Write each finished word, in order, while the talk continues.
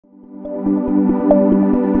Hi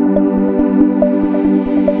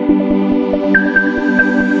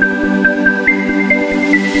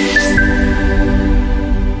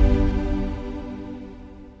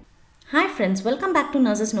friends, welcome back to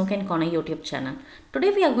Nurses Nook and Corner YouTube channel.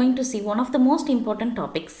 Today we are going to see one of the most important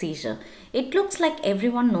topics, seizure. It looks like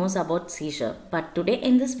everyone knows about seizure, but today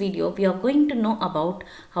in this video we are going to know about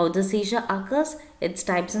how the seizure occurs, its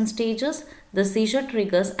types and stages, the seizure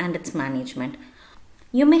triggers and its management.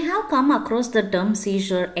 You may have come across the term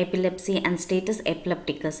seizure, epilepsy and status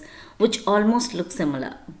epilepticus, which almost look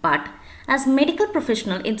similar, but as medical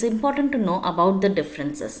professional it's important to know about the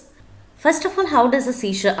differences. First of all, how does a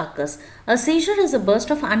seizure occur? A seizure is a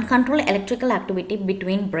burst of uncontrolled electrical activity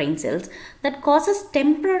between brain cells that causes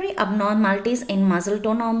temporary abnormalities in muscle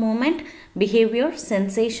tone or movement, behavior,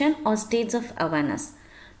 sensation or states of awareness.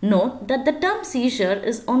 Note that the term seizure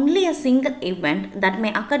is only a single event that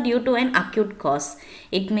may occur due to an acute cause.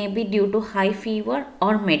 It may be due to high fever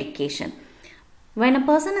or medication. When a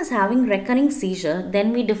person is having recurring seizure,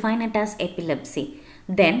 then we define it as epilepsy.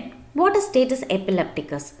 Then, what is status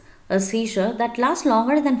epilepticus? A seizure that lasts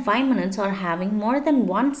longer than 5 minutes or having more than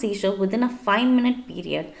one seizure within a 5-minute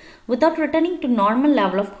period without returning to normal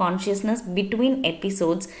level of consciousness between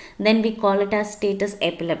episodes, then we call it as status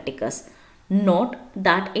epilepticus. Note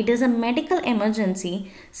that it is a medical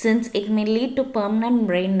emergency since it may lead to permanent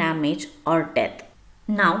brain damage or death.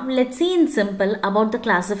 Now let's see in simple about the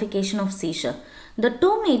classification of seizure. The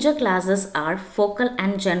two major classes are focal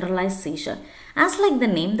and generalized seizure. As like the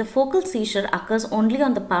name, the focal seizure occurs only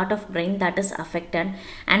on the part of brain that is affected,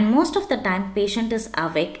 and most of the time patient is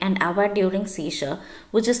awake and aware during seizure,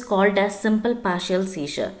 which is called as simple partial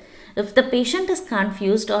seizure. If the patient is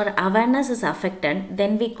confused or awareness is affected,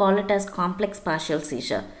 then we call it as complex partial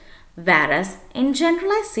seizure. Whereas in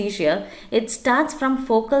generalized seizure, it starts from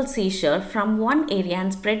focal seizure from one area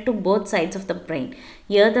and spread to both sides of the brain.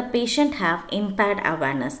 Here the patient have impaired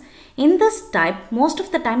awareness. In this type, most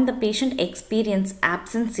of the time the patient experience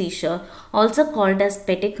absent seizure, also called as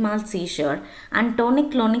petit mal seizure, and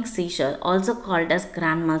tonic-clonic seizure, also called as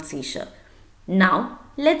grand mal seizure. Now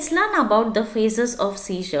let's learn about the phases of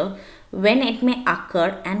seizure, when it may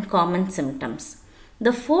occur and common symptoms.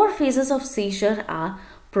 The four phases of seizure are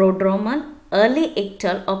prodromal, early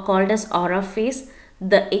ictal or called as aura phase,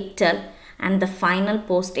 the ictal and the final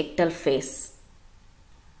post-ictal phase.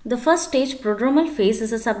 The first stage, prodromal phase,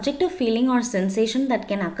 is a subjective feeling or sensation that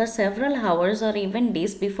can occur several hours or even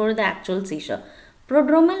days before the actual seizure.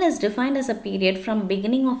 Prodromal is defined as a period from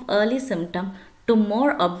beginning of early symptom to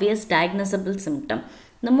more obvious diagnosable symptom.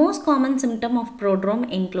 The most common symptom of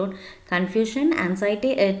prodrome include confusion,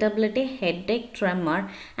 anxiety, irritability, headache,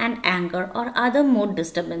 tremor, and anger or other mood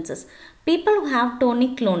disturbances. People who have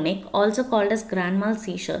tonic-clonic, also called as grand mal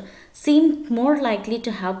seizure, seem more likely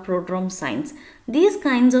to have prodrome signs. These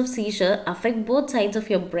kinds of seizure affect both sides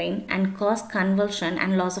of your brain and cause convulsion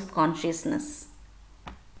and loss of consciousness.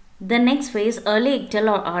 The next phase, early ictal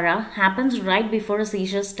or aura, happens right before a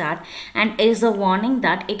seizure starts and is a warning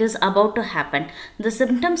that it is about to happen. The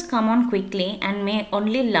symptoms come on quickly and may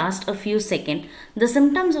only last a few seconds. The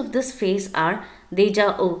symptoms of this phase are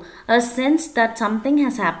deja vu, a sense that something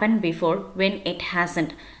has happened before when it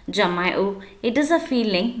hasn't. Jamais vu, it is a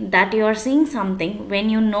feeling that you are seeing something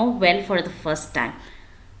when you know well for the first time.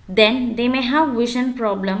 Then they may have vision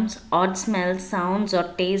problems, odd smells, sounds or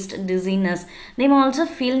taste, dizziness. They may also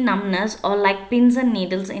feel numbness or like pins and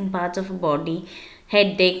needles in parts of the body,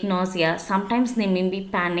 headache, nausea. Sometimes they may be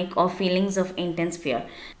panic or feelings of intense fear.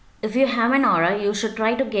 If you have an aura, you should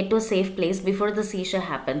try to get to a safe place before the seizure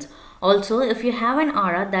happens. Also, if you have an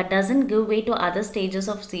aura that doesn't give way to other stages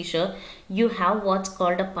of seizure, you have what's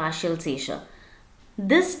called a partial seizure.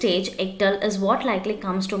 This stage, ictal, is what likely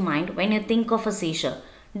comes to mind when you think of a seizure.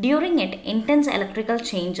 During it, intense electrical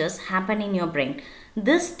changes happen in your brain.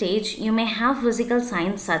 This stage, you may have physical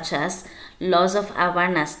signs such as loss of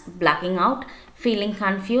awareness, blacking out, feeling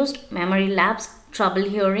confused, memory lapse, trouble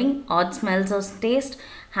hearing, odd smells or taste,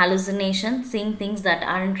 hallucination, seeing things that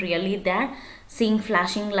aren't really there, seeing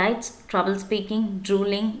flashing lights, trouble speaking,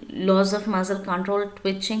 drooling, loss of muscle control,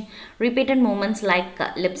 twitching, repeated movements like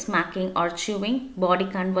lip smacking or chewing, body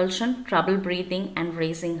convulsion, trouble breathing and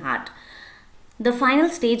racing heart. The final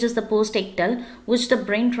stage is the post-ictal, which the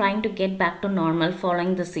brain trying to get back to normal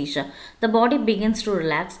following the seizure. The body begins to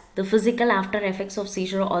relax. The physical after effects of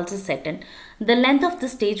seizure also set in. The length of the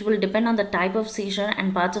stage will depend on the type of seizure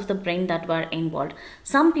and parts of the brain that were involved.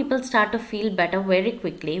 Some people start to feel better very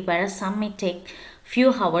quickly, whereas some may take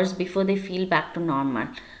few hours before they feel back to normal.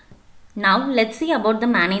 Now let's see about the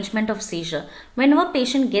management of seizure. Whenever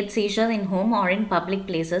patient gets seizure in home or in public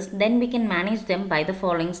places, then we can manage them by the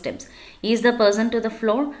following steps. Ease the person to the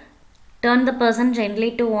floor. Turn the person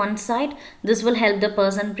gently to one side. This will help the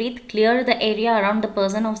person breathe. Clear the area around the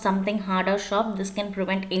person of something hard or sharp. This can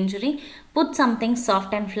prevent injury. Put something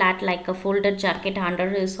soft and flat like a folded jacket under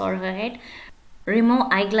his or her head. Remove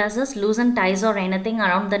eyeglasses, loosen ties or anything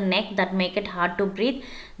around the neck that make it hard to breathe.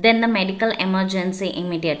 Then the medical emergency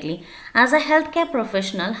immediately. As a healthcare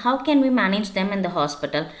professional, how can we manage them in the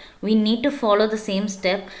hospital? We need to follow the same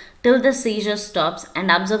step till the seizure stops and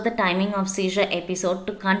observe the timing of seizure episode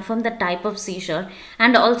to confirm the type of seizure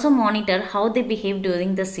and also monitor how they behave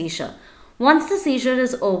during the seizure. Once the seizure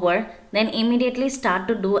is over, then immediately start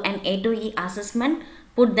to do an A to E assessment.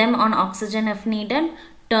 Put them on oxygen if needed.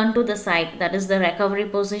 Turn to the side, that is the recovery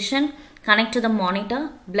position. Connect to the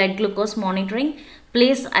monitor, blood glucose monitoring.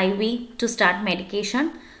 Place IV to start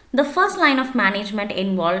medication. The first line of management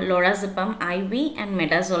involve lorazepam IV and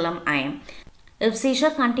midazolam IM. If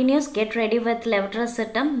seizure continues, get ready with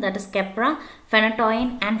levetiracetam, that is Keppra,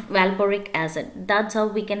 phenytoin and valproic acid. That's how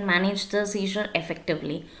we can manage the seizure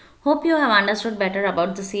effectively. Hope you have understood better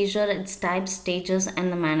about the seizure, its types, stages and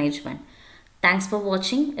the management. Thanks for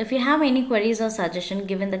watching. If you have any queries or suggestions,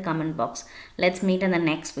 give in the comment box. Let's meet in the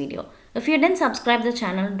next video. If you didn't subscribe the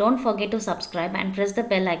channel, don't forget to subscribe and press the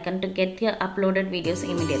bell icon to get your uploaded videos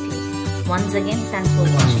immediately. Once again, thanks for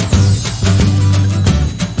watching.